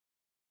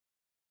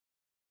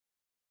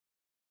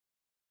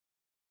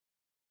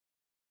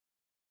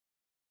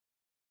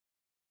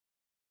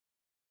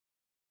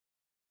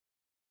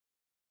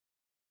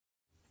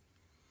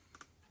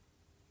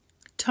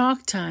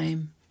Talk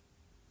Time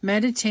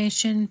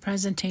Meditation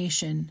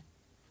Presentation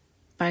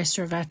by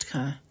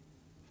Servetka.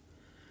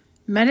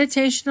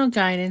 Meditational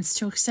Guidance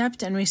to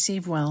Accept and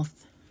Receive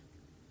Wealth.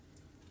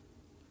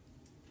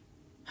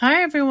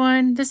 Hi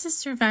everyone, this is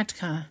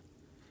Servetka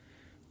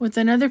with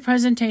another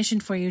presentation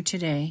for you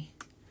today.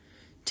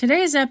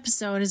 Today's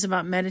episode is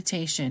about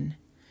meditation.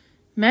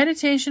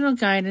 Meditational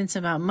guidance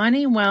about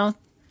money, wealth,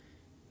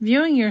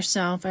 viewing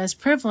yourself as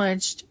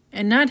privileged,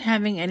 and not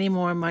having any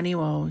more money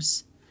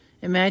woes.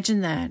 Imagine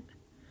that.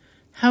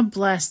 How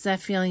blessed that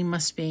feeling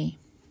must be.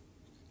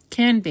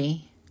 Can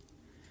be.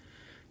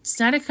 It's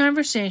not a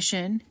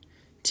conversation.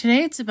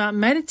 Today it's about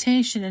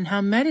meditation and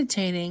how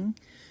meditating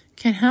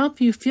can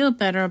help you feel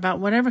better about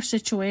whatever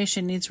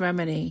situation needs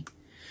remedy.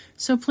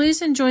 So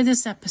please enjoy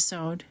this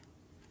episode.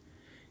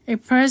 A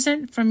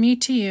present from me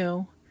to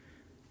you,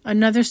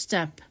 another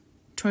step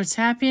towards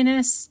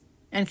happiness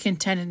and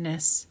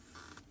contentedness.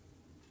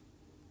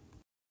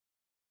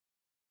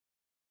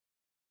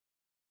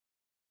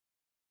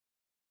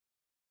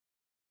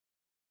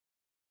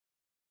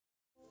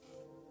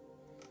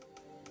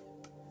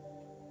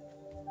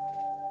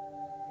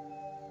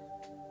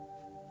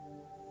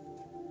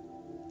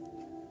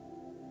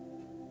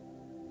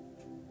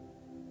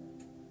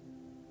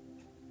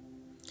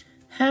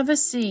 Have a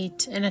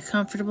seat in a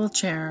comfortable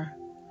chair.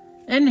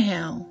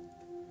 Inhale.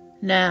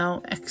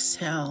 Now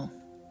exhale.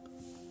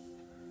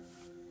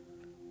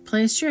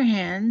 Place your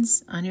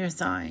hands on your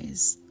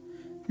thighs.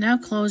 Now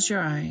close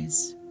your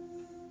eyes.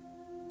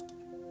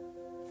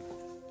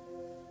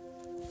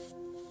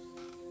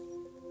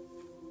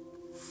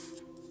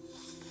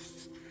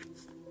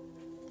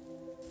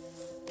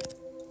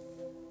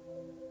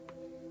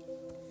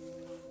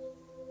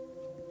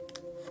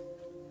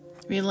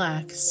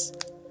 Relax.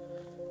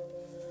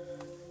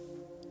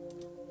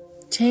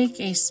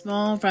 Take a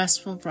small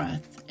restful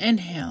breath.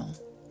 Inhale.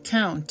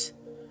 Count.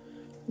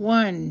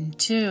 1,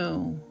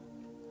 2,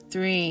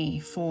 3,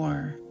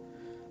 4.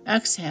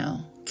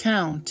 Exhale.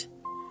 Count.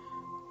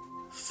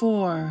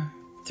 4,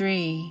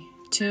 3,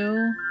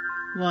 2,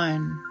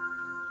 1.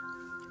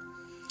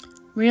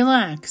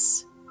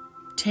 Relax.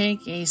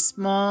 Take a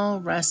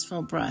small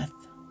restful breath.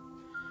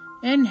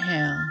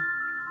 Inhale.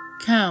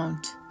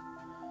 Count.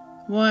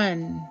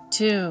 1,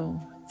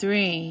 2,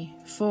 3,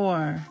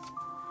 4.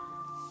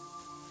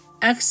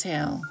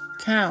 Exhale.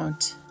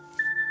 Count.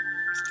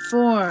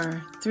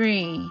 4,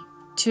 3,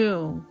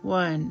 2,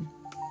 1.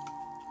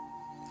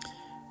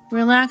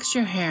 Relax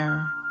your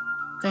hair,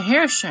 the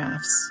hair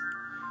shafts,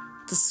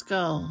 the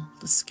skull,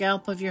 the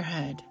scalp of your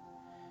head.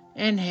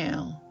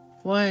 Inhale.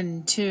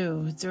 1,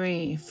 2,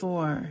 3,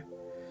 4.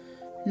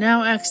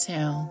 Now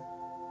exhale.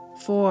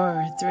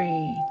 4,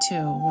 3, 2,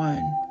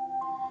 1.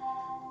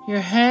 Your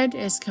head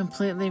is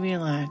completely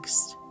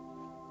relaxed.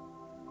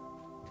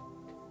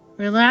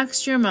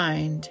 Relax your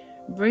mind.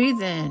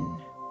 Breathe in.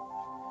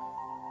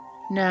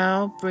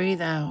 Now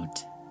breathe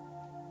out.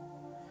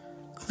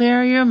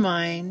 Clear your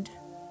mind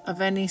of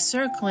any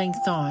circling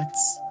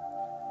thoughts.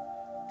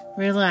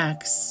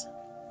 Relax.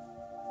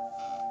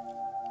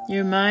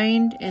 Your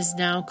mind is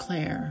now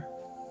clear.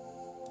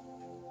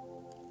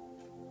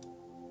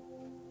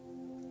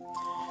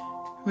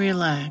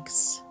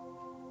 Relax.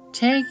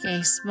 Take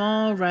a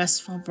small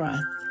restful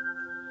breath.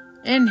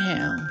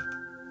 Inhale.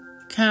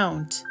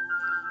 Count.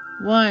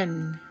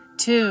 1,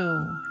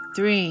 2,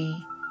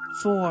 3,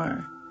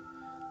 4.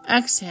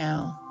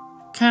 Exhale.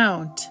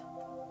 Count.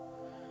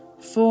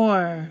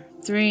 4,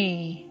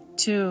 3,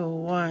 2,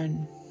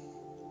 1.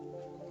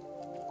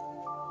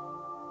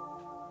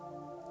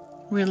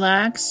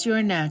 Relax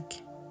your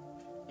neck.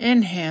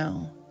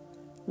 Inhale.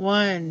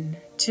 1,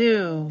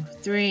 2,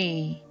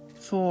 3,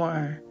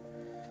 4.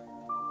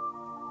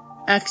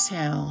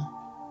 Exhale.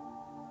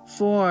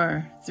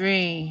 4,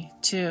 3,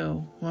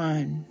 2,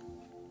 1.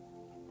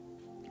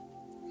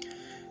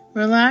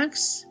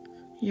 Relax.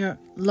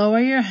 Lower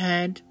your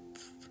head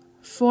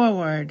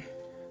forward.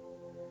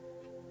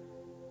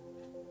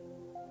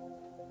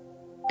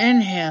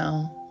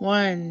 Inhale.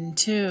 1,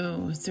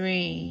 2,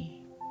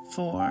 3,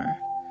 4.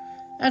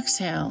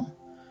 Exhale.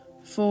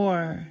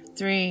 4,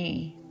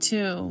 3,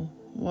 2,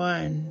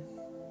 1.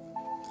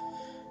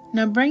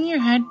 Now bring your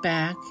head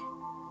back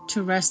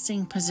to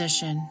resting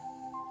position.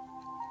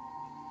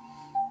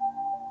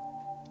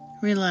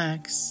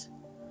 Relax.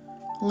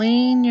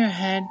 Lean your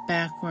head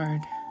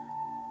backward.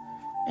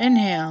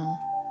 Inhale.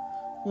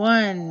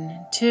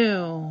 1,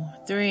 2,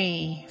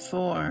 3,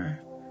 4.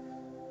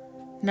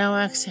 Now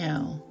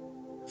exhale.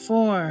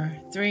 4,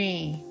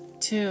 3,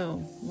 2,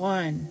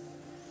 1.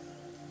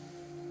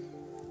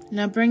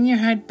 Now bring your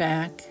head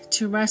back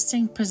to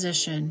resting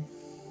position.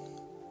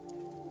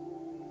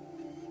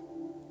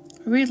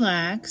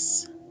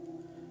 Relax.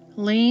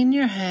 Lean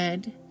your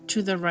head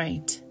to the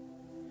right.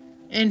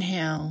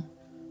 Inhale.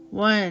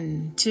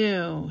 1,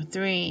 2,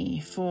 3,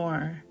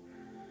 4.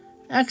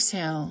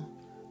 Exhale.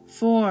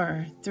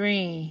 4,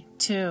 3,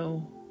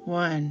 2,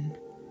 1.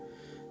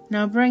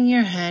 Now bring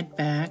your head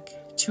back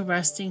to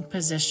resting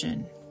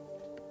position.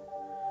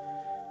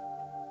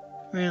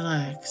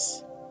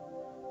 Relax.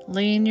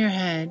 Lean your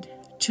head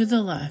to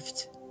the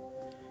left.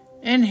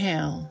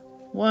 Inhale,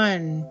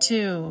 1,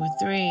 2,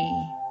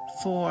 3,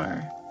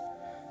 4.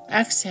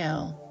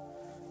 Exhale,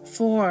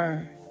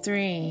 4,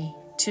 3,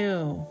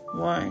 2,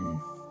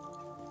 1.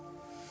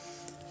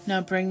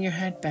 Now bring your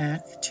head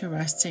back to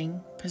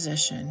resting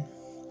position.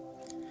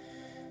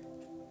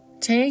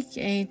 Take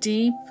a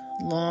deep,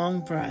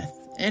 long breath.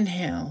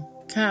 Inhale,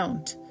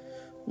 count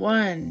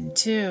 1,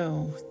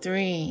 2,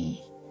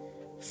 3,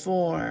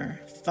 4,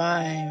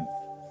 5.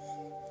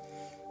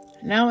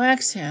 Now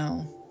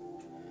exhale,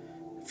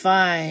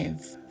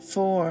 5,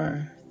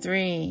 4,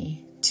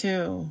 3,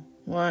 2,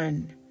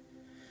 1.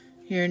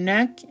 Your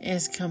neck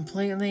is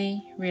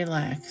completely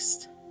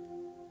relaxed.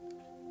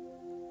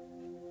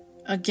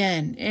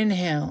 Again,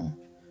 inhale,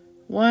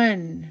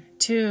 1,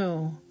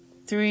 2,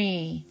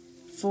 3,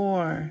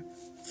 4,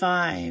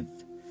 5.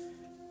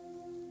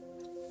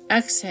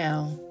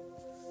 Exhale,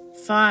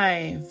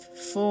 5,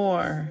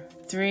 4,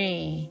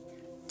 3,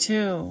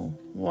 2,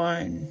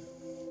 1.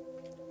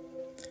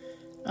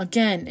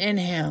 Again,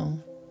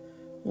 inhale,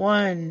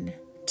 1,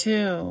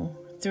 2,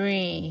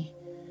 3,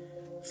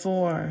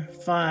 4,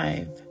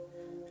 5.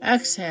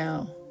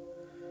 Exhale,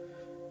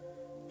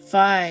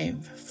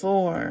 5,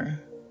 4,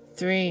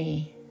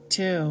 3,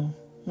 2,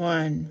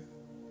 1.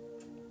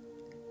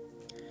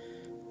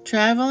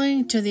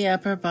 Traveling to the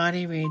upper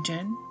body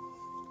region,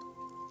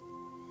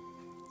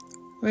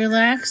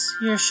 relax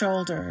your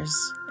shoulders.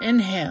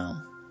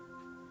 Inhale.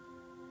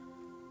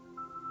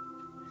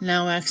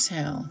 Now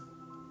exhale.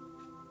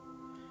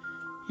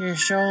 Your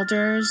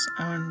shoulders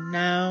are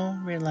now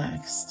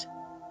relaxed.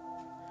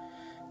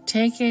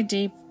 Take a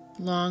deep,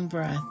 long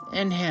breath.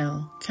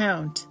 Inhale.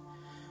 Count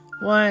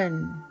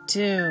 1,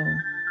 2,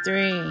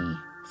 3,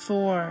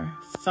 4,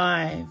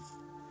 5.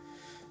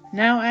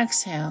 Now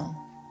exhale.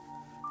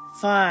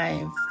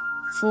 5,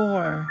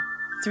 4,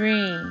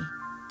 3,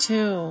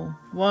 2,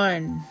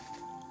 1.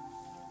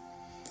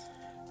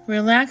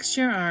 Relax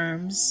your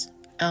arms,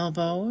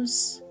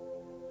 elbows,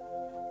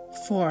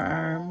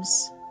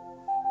 forearms.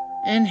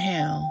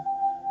 Inhale.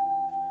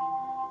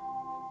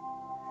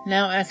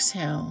 Now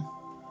exhale.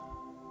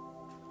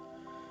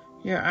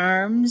 Your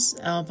arms,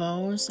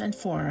 elbows, and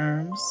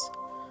forearms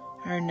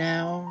are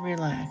now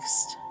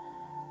relaxed.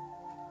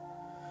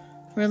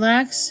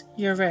 Relax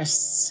your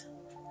wrists.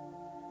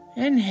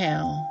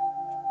 Inhale.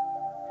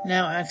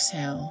 Now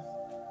exhale.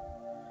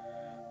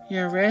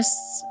 Your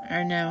wrists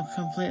are now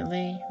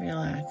completely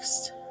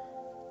relaxed.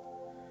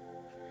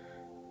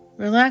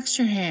 Relax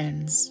your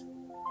hands.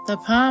 The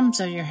palms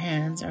of your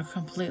hands are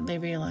completely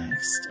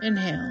relaxed.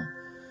 Inhale.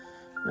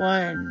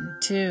 1,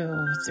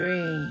 2,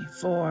 3,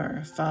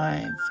 4,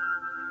 5.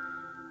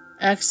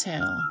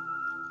 Exhale.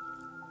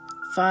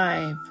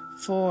 5,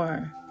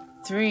 4,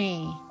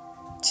 3,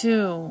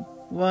 2,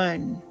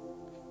 1.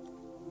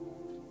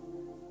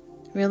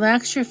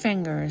 Relax your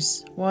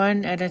fingers,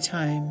 one at a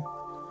time.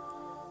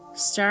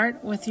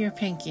 Start with your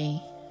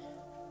pinky.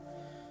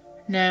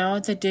 Now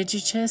the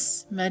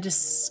digitus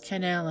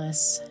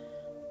medicinalis,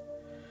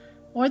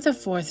 or the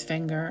fourth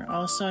finger,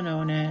 also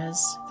known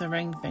as the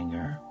ring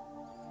finger.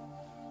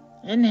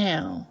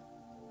 Inhale.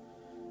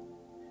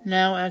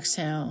 Now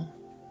exhale.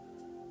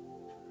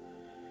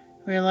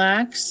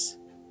 Relax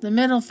the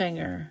middle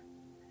finger.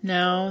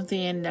 Now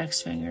the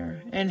index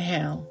finger.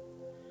 Inhale.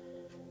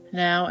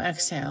 Now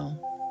exhale.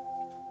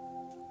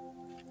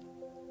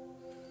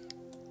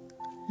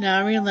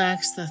 Now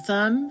relax the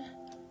thumb.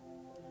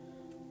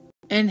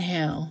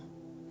 Inhale.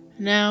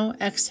 Now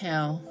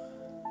exhale.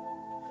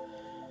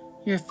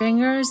 Your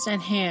fingers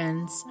and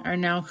hands are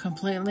now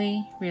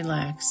completely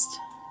relaxed.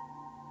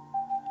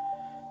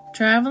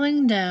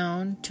 Traveling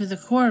down to the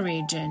core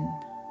region,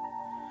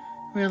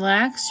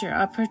 relax your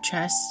upper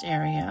chest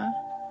area.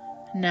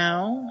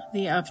 Now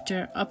the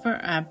upper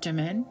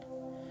abdomen.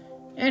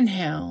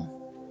 Inhale.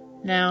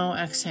 Now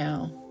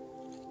exhale.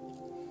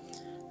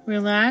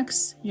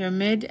 Relax your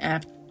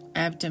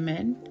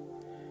mid-abdomen.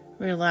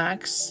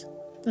 Relax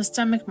the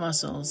stomach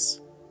muscles,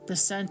 the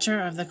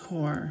center of the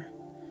core.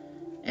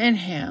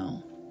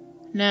 Inhale.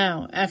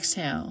 Now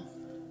exhale.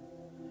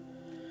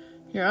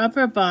 Your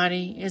upper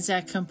body is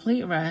at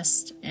complete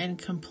rest and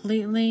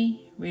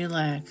completely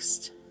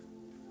relaxed.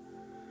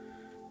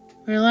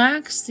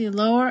 Relax the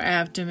lower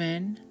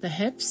abdomen, the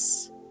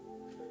hips,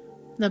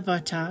 the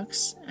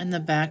buttocks, and the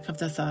back of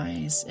the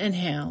thighs.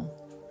 Inhale.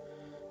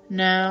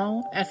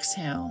 Now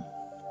exhale.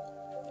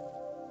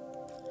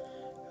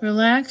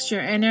 Relax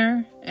your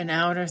inner and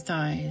outer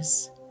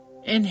thighs.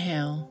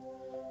 Inhale.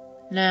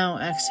 Now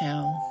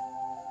exhale.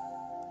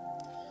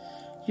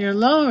 Your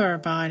lower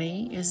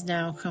body is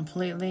now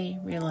completely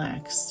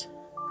relaxed.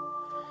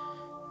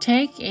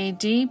 Take a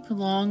deep,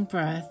 long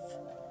breath.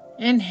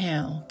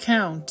 Inhale.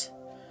 Count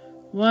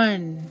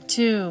 1,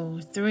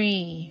 2,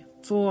 3,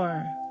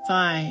 4,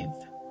 5.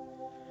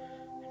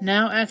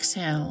 Now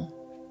exhale.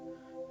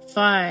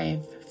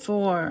 5,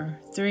 4,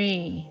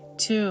 3,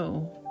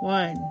 2,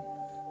 1.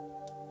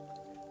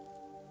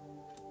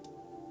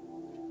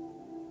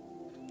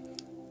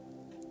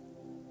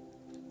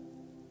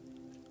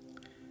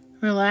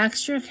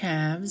 Relax your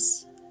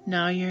calves,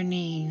 Now your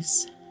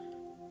knees.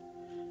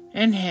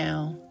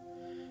 Inhale.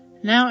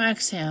 Now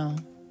exhale.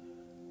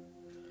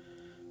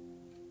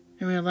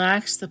 And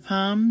relax the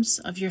palms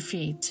of your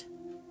feet.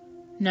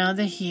 Now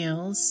the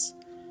heels.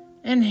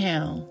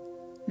 Inhale.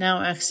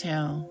 Now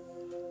exhale.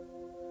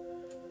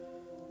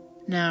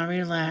 Now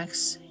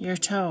relax your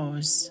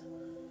toes.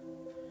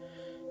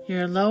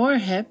 Your lower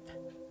hip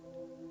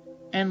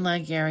and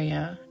leg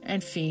area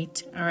and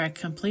feet are at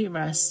complete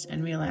rest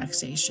and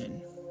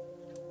relaxation.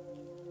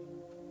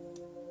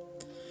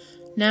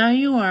 Now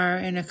you are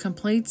in a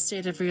complete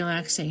state of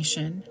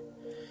relaxation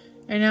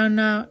and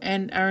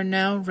are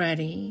now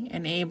ready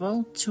and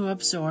able to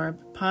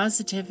absorb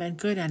positive and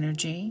good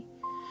energy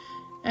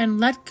and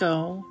let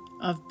go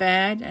of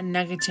bad and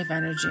negative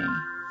energy.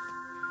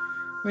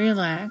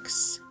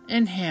 Relax.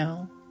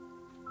 Inhale.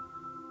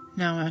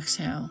 Now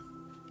exhale.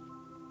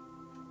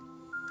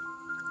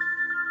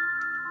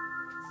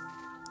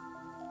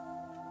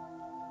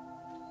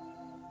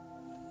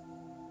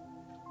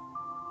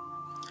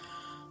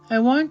 I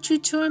want you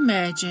to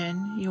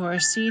imagine you are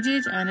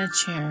seated on a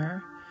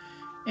chair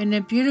in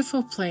a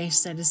beautiful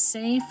place that is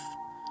safe,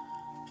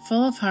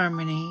 full of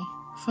harmony,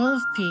 full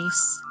of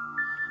peace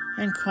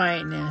and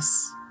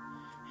quietness,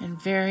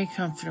 and very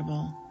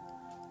comfortable.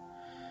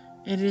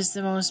 It is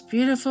the most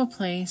beautiful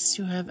place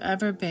you have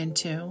ever been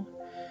to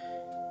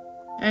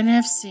and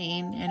have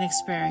seen and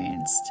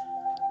experienced.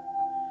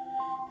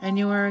 And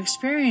you are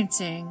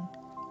experiencing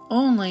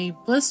only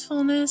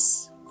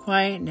blissfulness,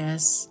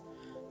 quietness,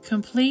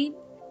 complete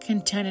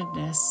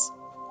contentedness.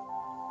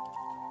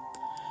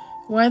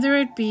 Whether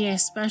it be a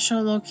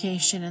special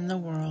location in the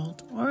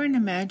world or an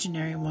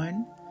imaginary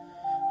one,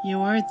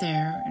 you are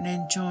there and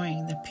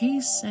enjoying the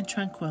peace and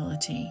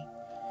tranquility.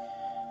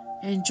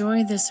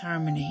 Enjoy this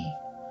harmony.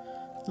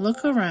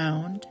 Look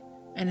around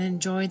and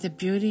enjoy the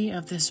beauty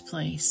of this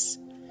place.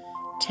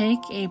 Take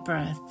a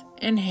breath.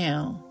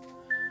 Inhale.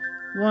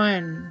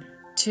 1,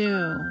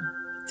 2,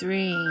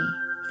 3,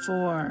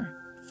 4,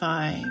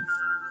 5.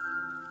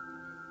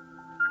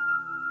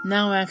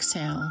 Now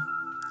exhale.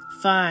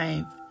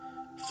 5,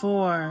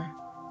 4,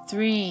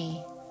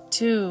 3,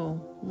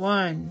 2,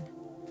 1.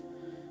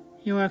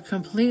 You are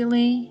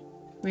completely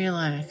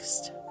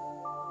relaxed.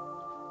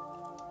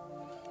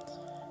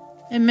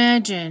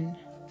 Imagine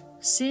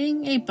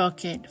seeing a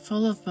bucket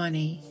full of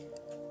money.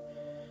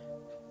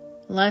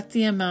 Let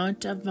the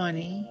amount of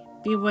money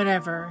be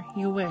whatever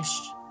you wish.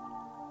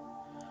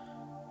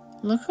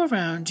 Look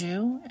around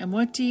you, and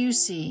what do you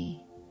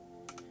see?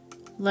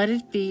 Let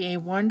it be a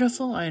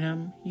wonderful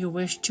item you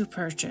wish to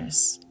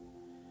purchase.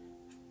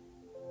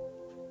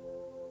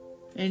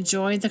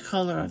 Enjoy the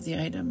color of the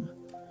item.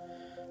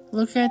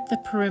 Look at the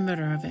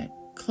perimeter of it,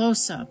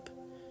 close up,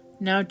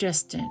 now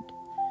distant.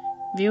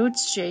 View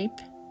its shape,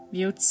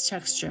 view its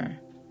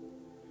texture,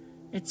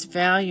 its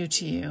value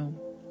to you.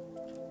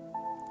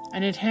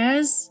 And it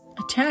has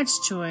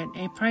attached to it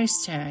a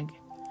price tag.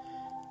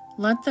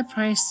 Let the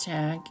price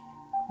tag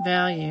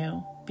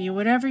value be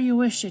whatever you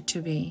wish it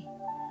to be.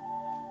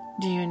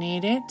 Do you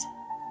need it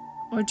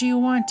or do you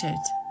want it?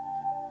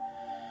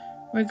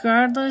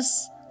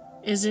 Regardless,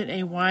 is it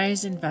a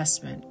wise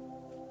investment?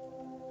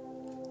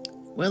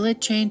 Will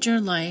it change your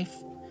life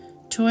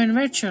to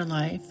enrich your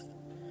life,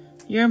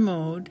 your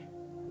mood,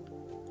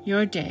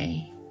 your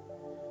day?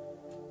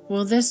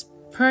 Will this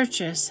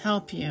purchase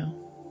help you?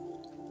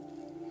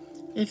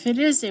 If it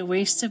is a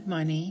waste of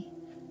money,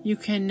 you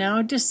can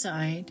now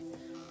decide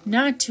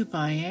not to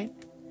buy it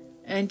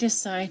and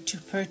decide to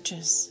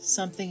purchase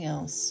something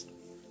else.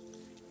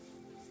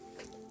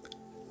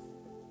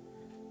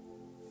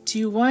 Do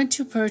you want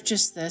to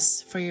purchase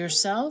this for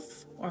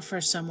yourself or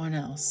for someone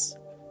else?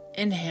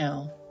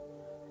 Inhale.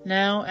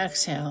 Now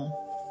exhale.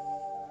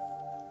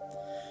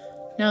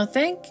 Now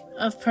think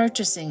of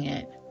purchasing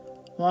it.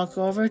 Walk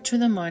over to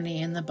the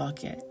money in the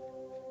bucket.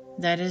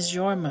 That is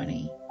your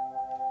money.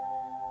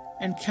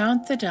 And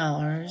count the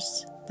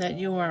dollars that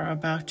you are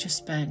about to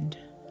spend.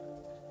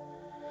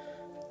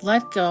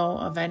 Let go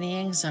of any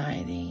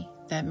anxiety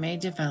that may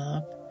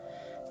develop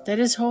that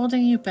is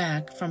holding you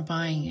back from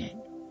buying it.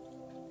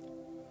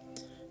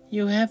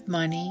 You have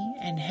money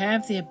and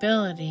have the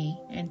ability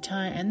and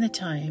the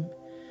time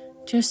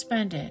to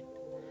spend it,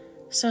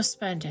 so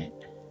spend it.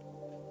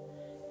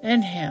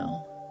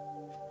 Inhale.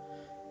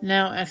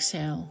 Now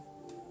exhale.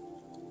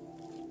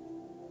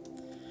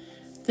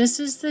 This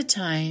is the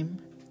time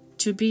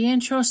to be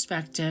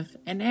introspective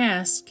and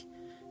ask,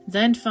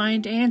 then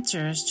find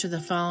answers to the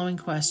following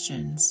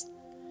questions.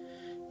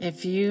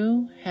 If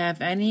you have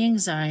any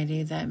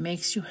anxiety that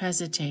makes you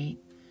hesitate,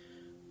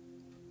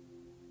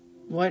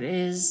 what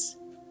is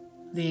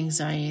the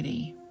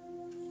anxiety?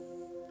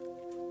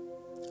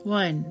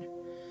 1.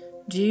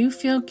 Do you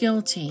feel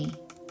guilty?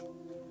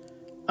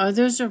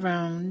 Others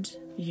around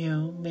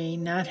you may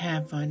not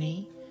have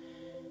money,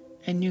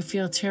 and you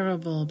feel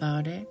terrible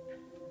about it.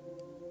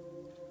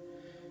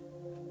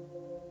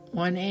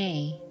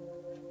 1A.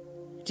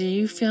 Do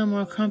you feel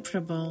more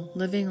comfortable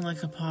living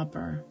like a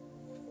pauper?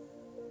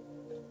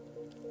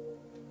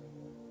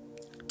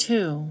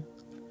 2.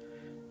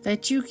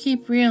 that you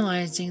keep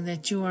realizing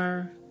that you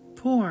are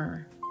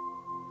poor.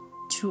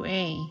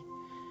 2a.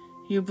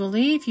 You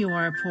believe you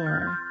are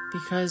poor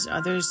because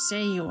others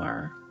say you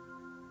are.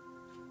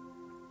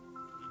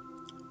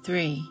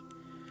 3.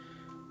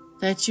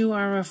 That you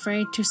are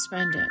afraid to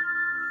spend it.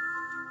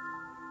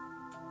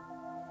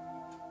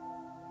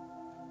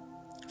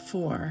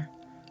 4.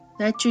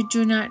 That you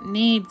do not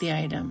need the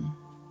item.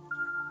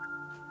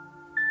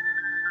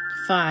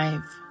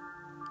 5.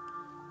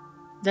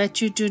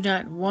 That you do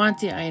not want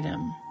the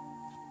item.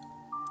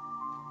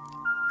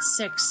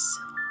 6.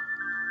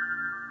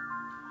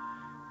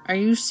 Are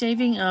you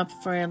saving up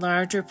for a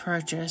larger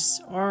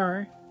purchase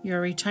or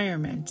your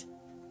retirement?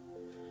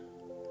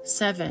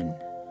 7.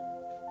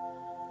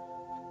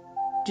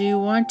 Do you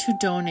want to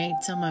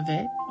donate some of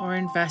it or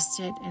invest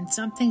it in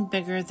something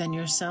bigger than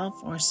yourself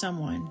or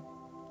someone?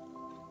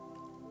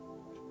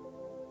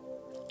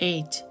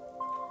 8.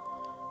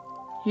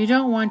 You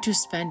don't want to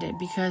spend it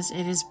because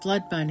it is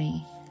blood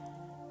money.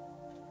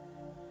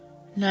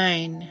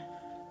 9.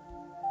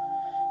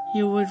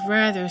 You would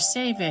rather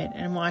save it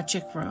and watch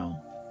it grow.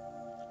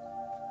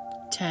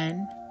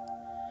 10.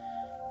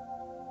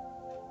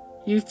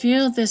 You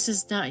feel this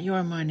is not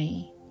your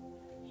money.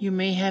 You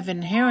may have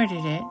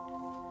inherited it,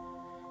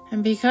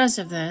 and because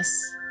of this,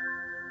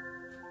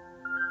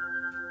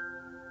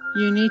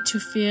 you need to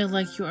feel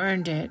like you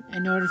earned it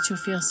in order to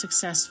feel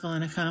successful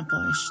and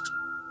accomplished.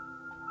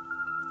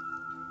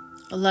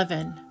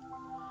 11.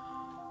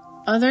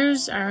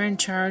 Others are in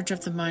charge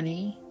of the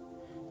money,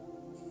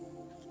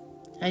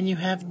 and you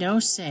have no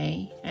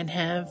say and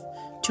have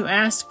to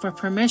ask for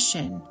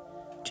permission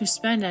to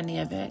spend any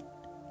of it.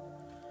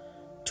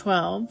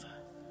 12.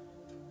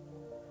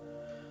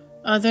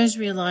 Others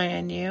rely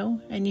on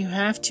you, and you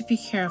have to be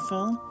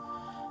careful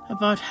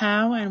about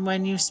how and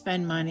when you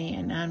spend money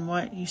and on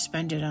what you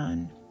spend it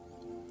on.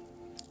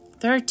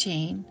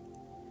 13.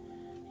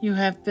 You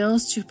have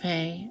bills to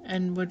pay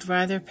and would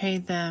rather pay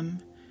them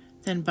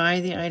than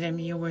buy the item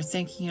you were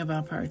thinking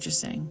about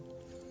purchasing.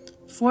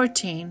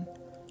 14.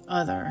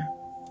 Other.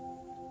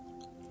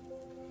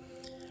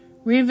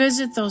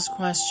 Revisit those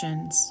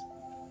questions.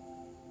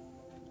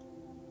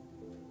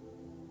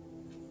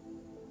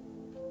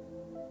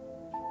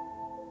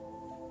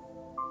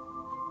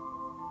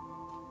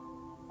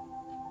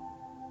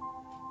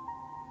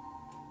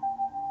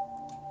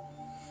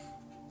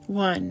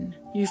 One,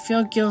 you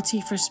feel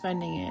guilty for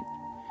spending it.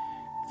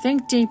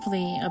 Think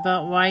deeply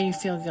about why you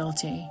feel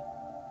guilty.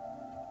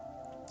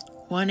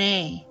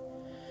 1a.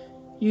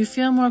 You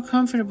feel more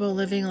comfortable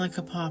living like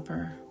a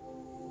pauper.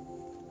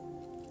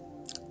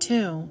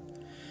 2.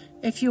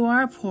 If you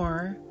are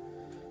poor,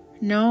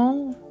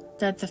 know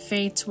that the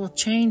fates will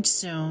change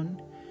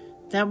soon.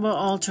 That will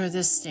alter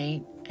this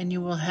state, and you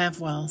will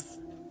have wealth.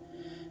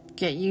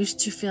 Get used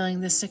to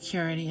feeling the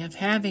security of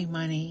having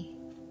money.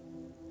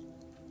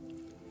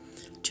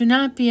 Do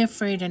not be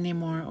afraid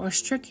anymore or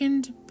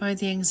stricken by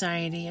the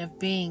anxiety of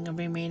being or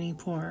remaining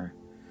poor.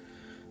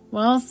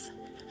 Wealth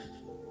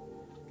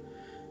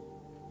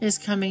is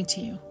coming to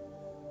you.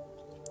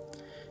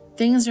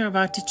 Things are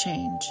about to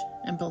change,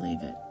 and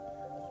believe it.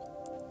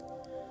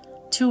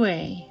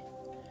 2a.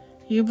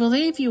 You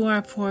believe you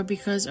are poor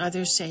because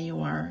others say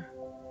you are.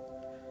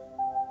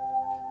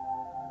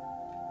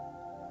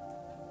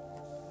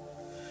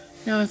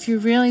 Now, if you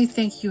really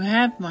think you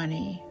have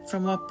money,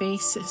 from what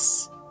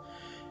basis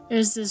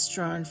is this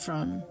drawn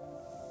from?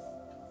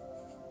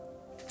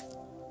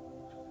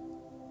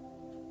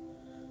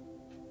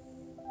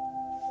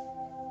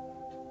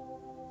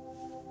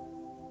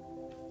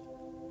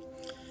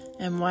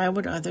 And why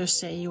would others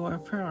say you were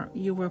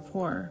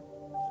poor?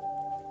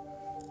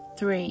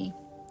 3.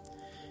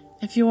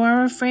 If you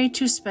are afraid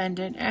to spend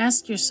it,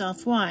 ask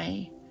yourself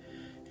why,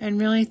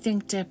 and really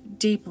think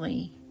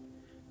deeply.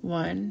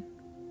 3-1.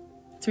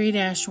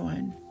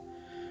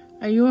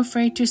 Are you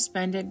afraid to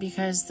spend it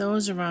because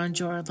those around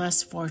you are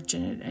less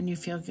fortunate and you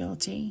feel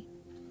guilty?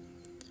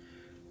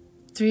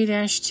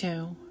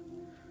 3-2.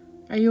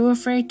 Are you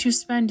afraid to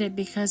spend it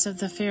because of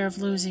the fear of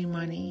losing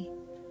money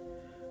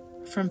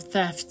from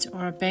theft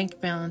or a bank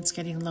balance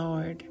getting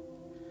lowered?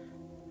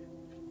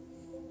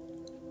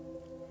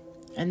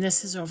 And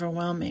this is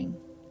overwhelming.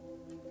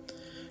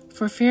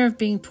 For fear of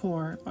being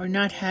poor or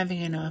not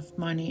having enough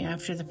money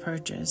after the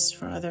purchase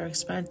for other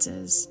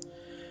expenses,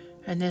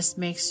 and this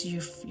makes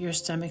your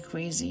stomach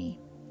queasy.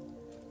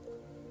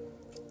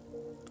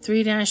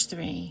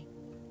 3-3.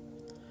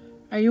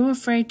 Are you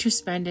afraid to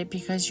spend it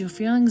because you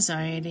feel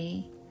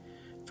anxiety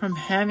from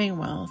having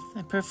wealth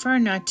and prefer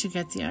not to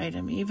get the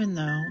item even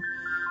though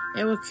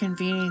it would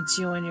convenience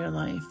you in your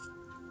life?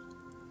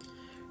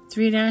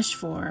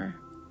 3-4.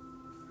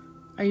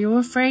 Are you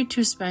afraid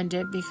to spend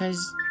it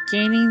because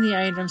gaining the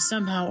item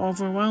somehow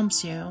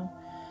overwhelms you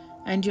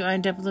and you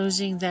end up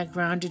losing that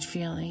grounded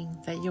feeling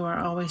that you are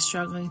always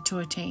struggling to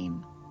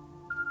attain?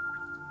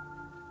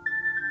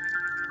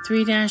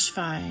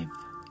 3-5.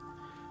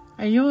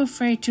 Are you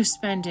afraid to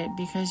spend it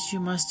because you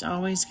must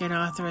always get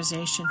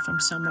authorization from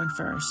someone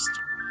first?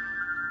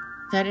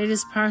 That it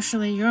is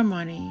partially your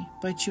money,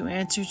 but you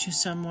answer to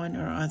someone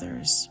or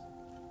others?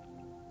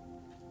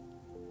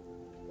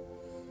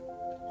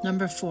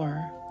 Number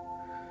 4.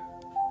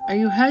 Are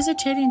you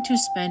hesitating to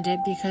spend it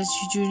because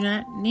you do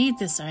not need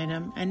this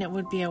item and it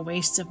would be a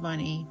waste of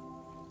money?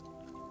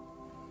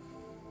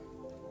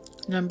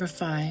 Number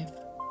 5.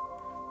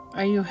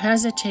 Are you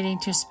hesitating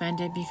to spend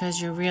it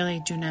because you really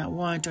do not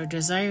want or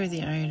desire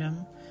the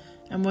item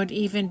and would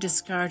even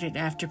discard it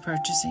after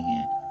purchasing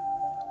it?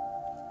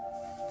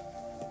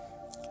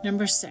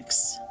 Number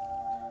 6.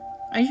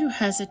 Are you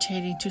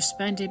hesitating to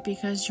spend it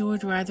because you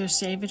would rather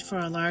save it for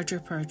a larger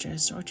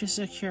purchase or to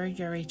secure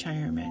your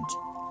retirement?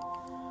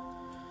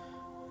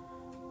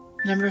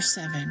 Number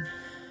 7.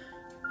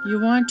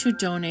 You want to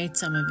donate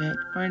some of it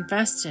or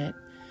invest it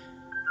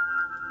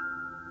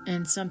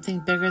in something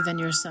bigger than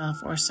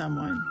yourself or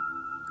someone.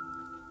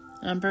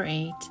 Number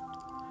 8.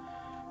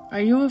 Are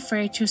you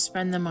afraid to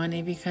spend the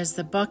money because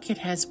the bucket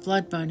has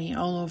blood money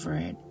all over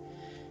it,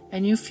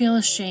 and you feel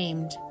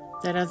ashamed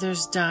that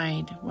others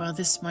died while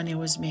this money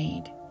was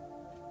made?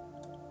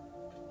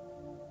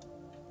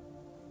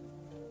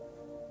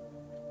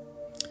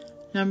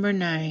 Number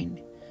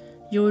 9.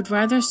 You would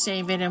rather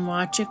save it and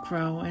watch it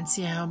grow and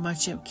see how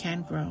much it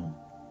can grow.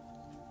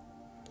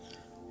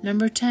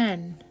 Number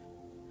 10.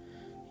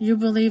 You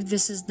believe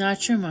this is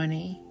not your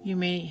money. You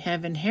may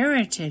have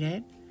inherited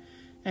it,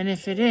 and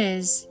if it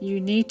is, you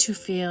need to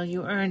feel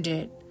you earned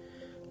it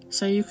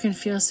so you can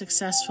feel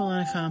successful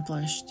and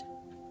accomplished.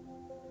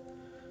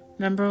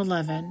 Number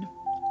 11.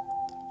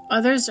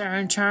 Others are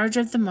in charge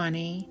of the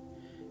money,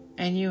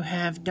 and you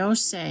have no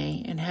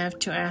say and have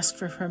to ask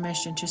for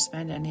permission to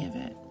spend any of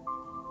it.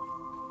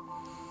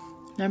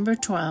 Number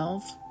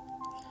 12.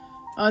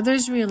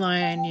 Others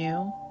rely on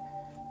you,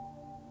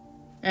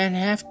 and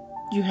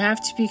you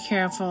have to be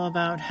careful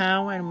about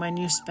how and when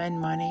you spend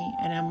money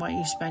and on what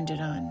you spend it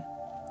on.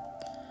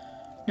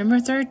 Number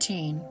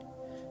 13.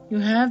 You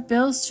have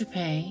bills to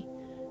pay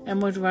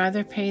and would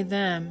rather pay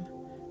them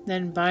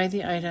than buy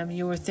the item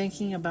you were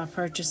thinking about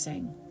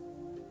purchasing.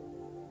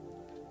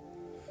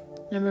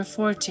 Number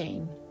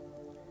 14.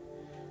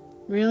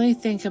 Really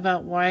think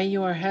about why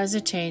you are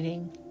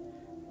hesitating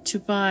to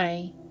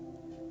buy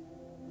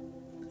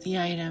the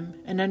item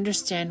and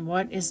understand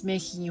what is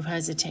making you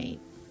hesitate.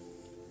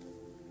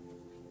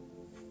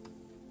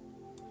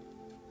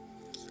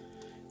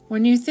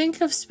 When you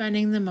think of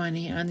spending the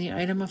money on the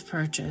item of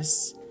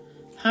purchase,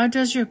 how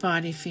does your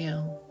body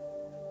feel?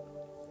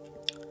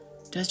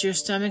 Does your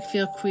stomach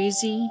feel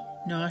queasy,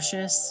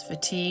 nauseous,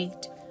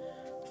 fatigued,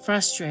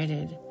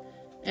 frustrated,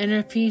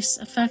 inner peace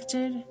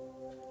affected?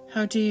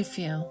 How do you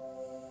feel?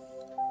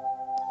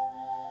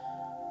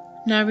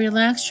 Now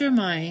relax your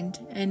mind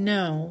and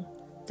know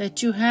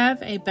that you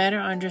have a better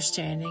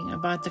understanding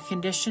about the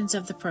conditions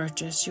of the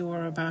purchase you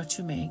are about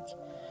to make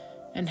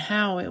and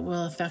how it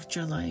will affect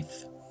your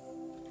life.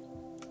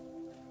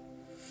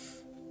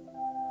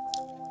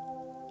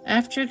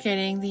 After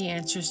getting the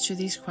answers to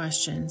these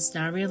questions,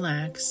 now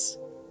relax.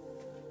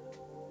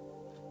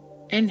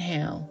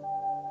 Inhale.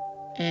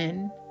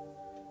 In.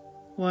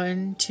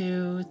 1,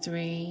 2,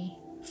 3,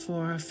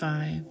 4,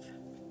 5.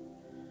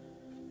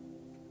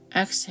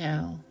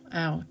 Exhale.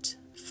 Out.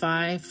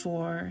 5,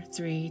 4,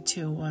 3,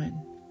 2,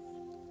 1.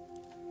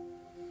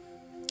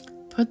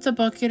 Put the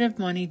bucket of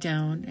money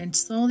down and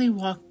slowly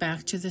walk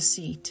back to the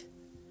seat.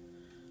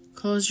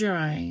 Close your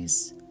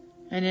eyes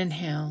and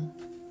inhale.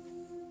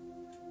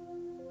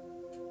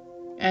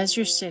 As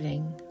you're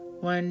sitting,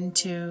 1,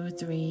 2,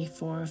 3,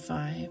 4,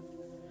 5.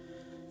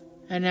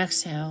 And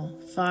exhale,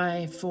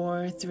 5,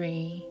 4,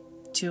 3,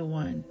 2,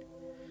 1.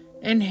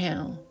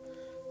 Inhale,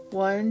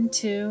 1,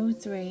 2,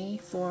 3,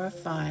 4,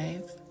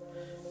 5.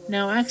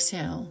 Now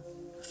exhale,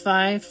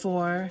 5,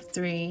 4,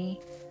 3,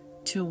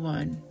 2,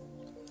 1.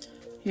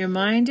 Your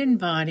mind and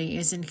body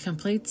is in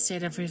complete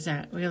state of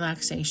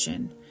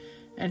relaxation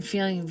and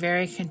feeling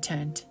very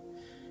content.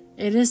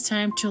 It is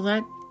time to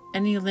let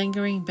any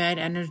lingering bad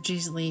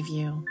energies leave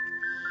you.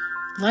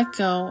 Let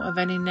go of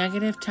any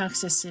negative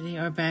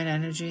toxicity or bad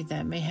energy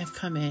that may have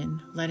come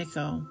in. Let it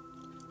go.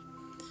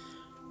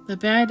 The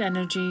bad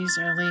energies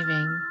are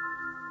leaving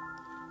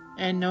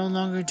and no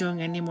longer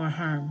doing any more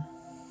harm.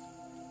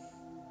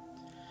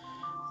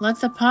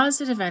 Let the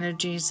positive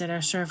energies that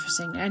are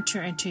surfacing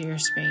enter into your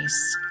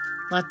space.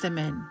 Let them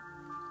in.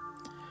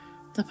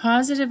 The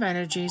positive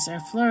energies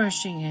are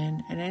flourishing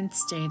in and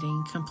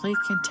instating complete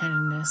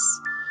contentedness.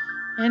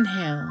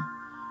 Inhale,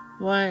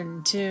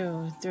 1,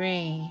 2,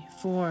 3,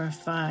 4,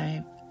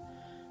 5.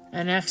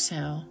 And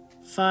exhale,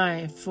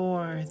 5,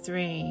 4,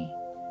 3,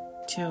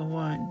 2,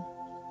 1.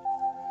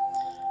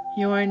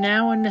 You are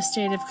now in a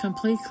state of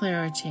complete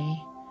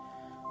clarity,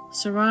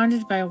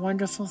 surrounded by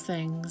wonderful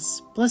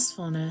things,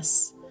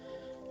 blissfulness,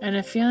 and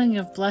a feeling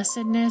of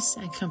blessedness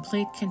and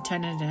complete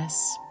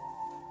contentedness.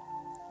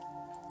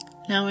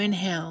 Now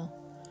inhale,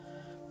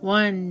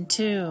 1,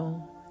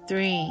 2,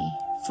 3,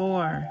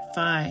 4,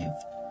 5.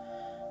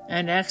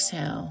 And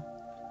exhale,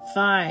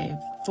 5,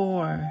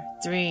 4,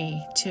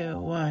 3, 2,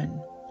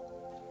 1.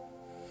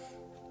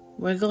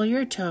 Wiggle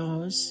your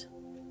toes.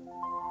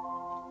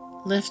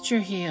 Lift your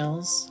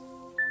heels.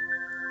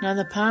 Now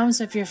the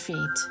palms of your feet.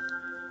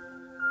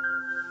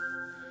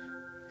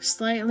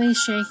 Slightly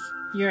shake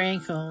your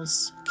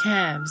ankles,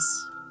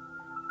 calves,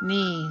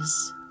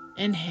 knees.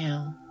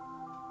 Inhale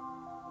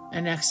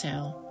and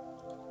exhale.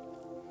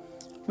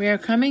 We are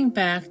coming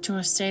back to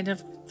a state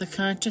of the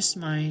conscious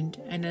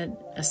mind and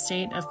a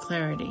state of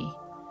clarity.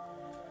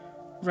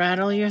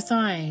 Rattle your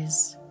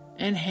thighs.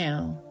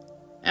 Inhale,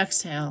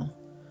 exhale.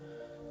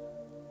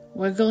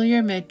 Wiggle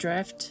your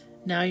midriff,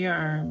 now your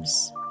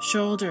arms,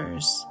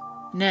 shoulders,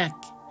 neck,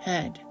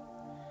 head.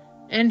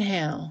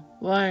 Inhale,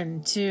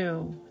 1,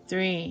 2,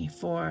 3,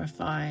 4,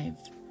 5.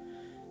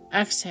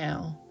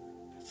 Exhale,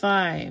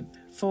 5,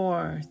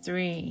 4,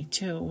 3,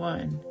 2,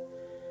 1.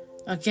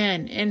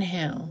 Again,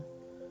 inhale,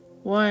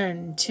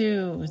 1,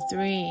 2,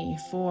 3,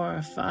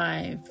 4,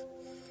 5.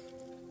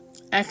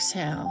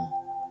 Exhale,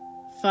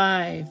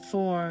 5,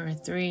 4,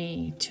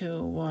 3,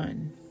 2,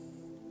 1.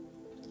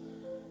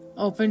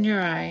 Open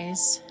your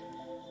eyes.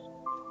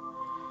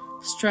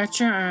 Stretch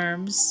your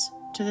arms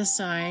to the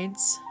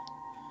sides,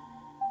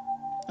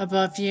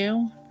 above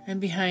you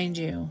and behind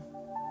you.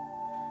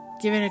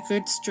 Give it a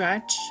good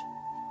stretch.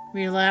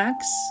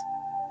 Relax.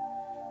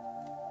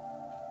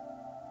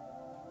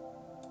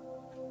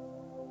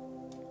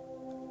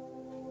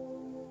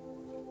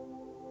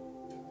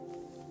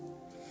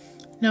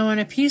 Now on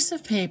a piece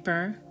of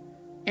paper,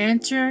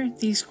 answer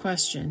these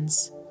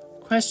questions.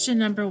 Question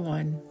number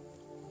 1.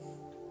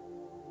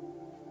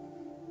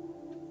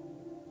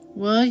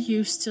 Will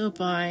you still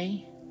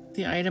buy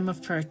the item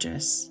of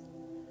purchase?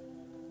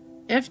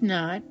 If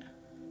not,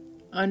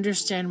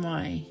 understand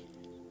why.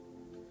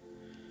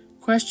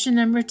 Question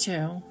number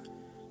 2.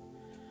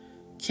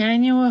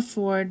 Can you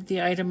afford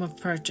the item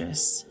of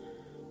purchase?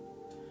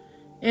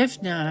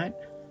 If not,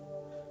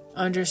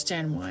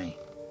 understand why.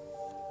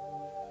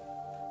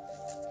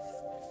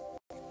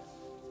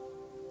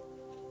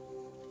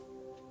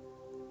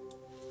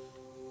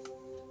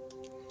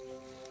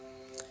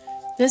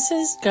 This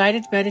is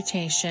guided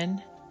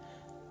meditation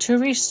to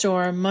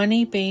restore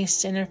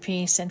money-based inner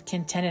peace and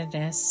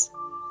contentedness.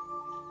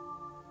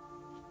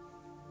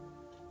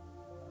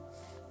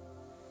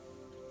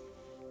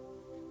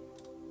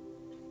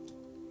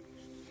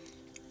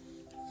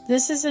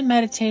 This is a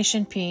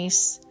meditation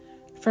piece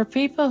for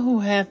people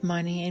who have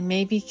money and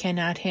maybe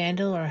cannot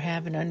handle or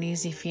have an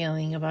uneasy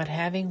feeling about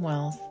having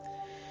wealth,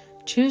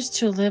 choose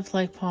to live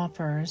like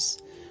paupers,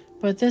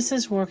 but this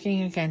is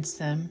working against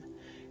them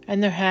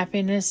and their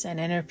happiness and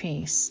inner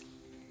peace,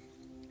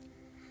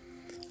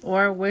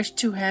 or wish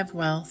to have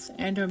wealth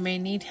and or may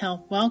need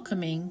help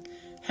welcoming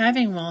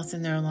having wealth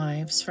in their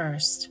lives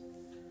first.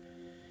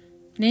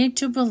 Need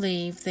to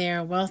believe they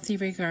are wealthy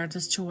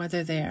regardless to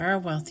whether they are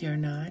wealthy or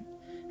not,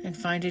 and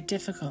find it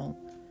difficult.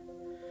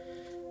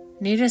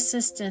 Need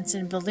assistance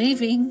in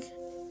believing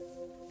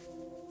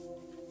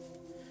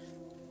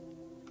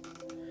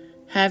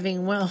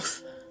having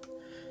wealth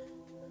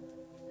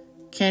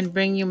can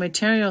bring you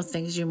material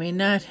things you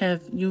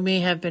may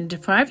have been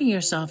depriving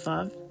yourself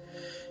of,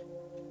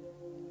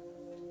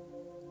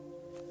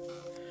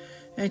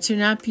 and to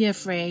not be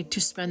afraid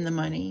to spend the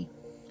money.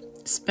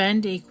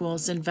 Spend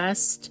equals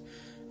invest,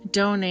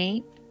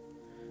 donate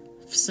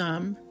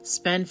some,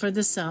 spend for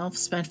the self,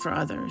 spend for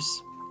others.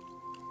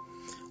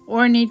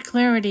 Or need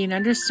clarity in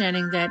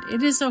understanding that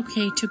it is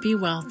okay to be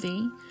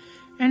wealthy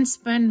and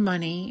spend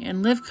money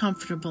and live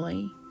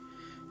comfortably,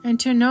 and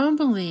to know and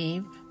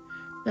believe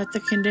that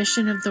the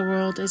condition of the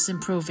world is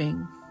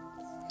improving.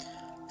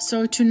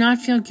 So to not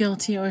feel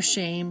guilty or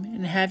shame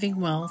in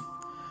having wealth,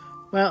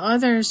 while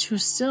others who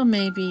still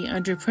may be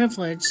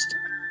underprivileged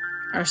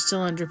are still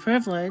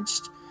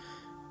underprivileged,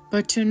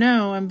 but to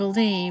know and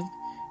believe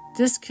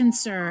this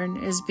concern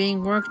is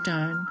being worked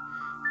on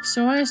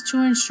so as to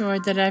ensure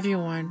that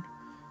everyone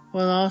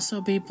will also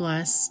be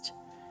blessed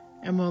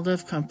and will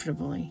live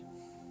comfortably.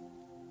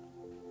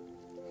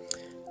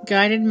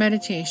 Guided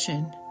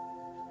meditation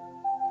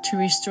to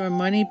restore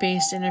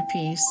money-based inner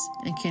peace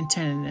and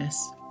contentedness.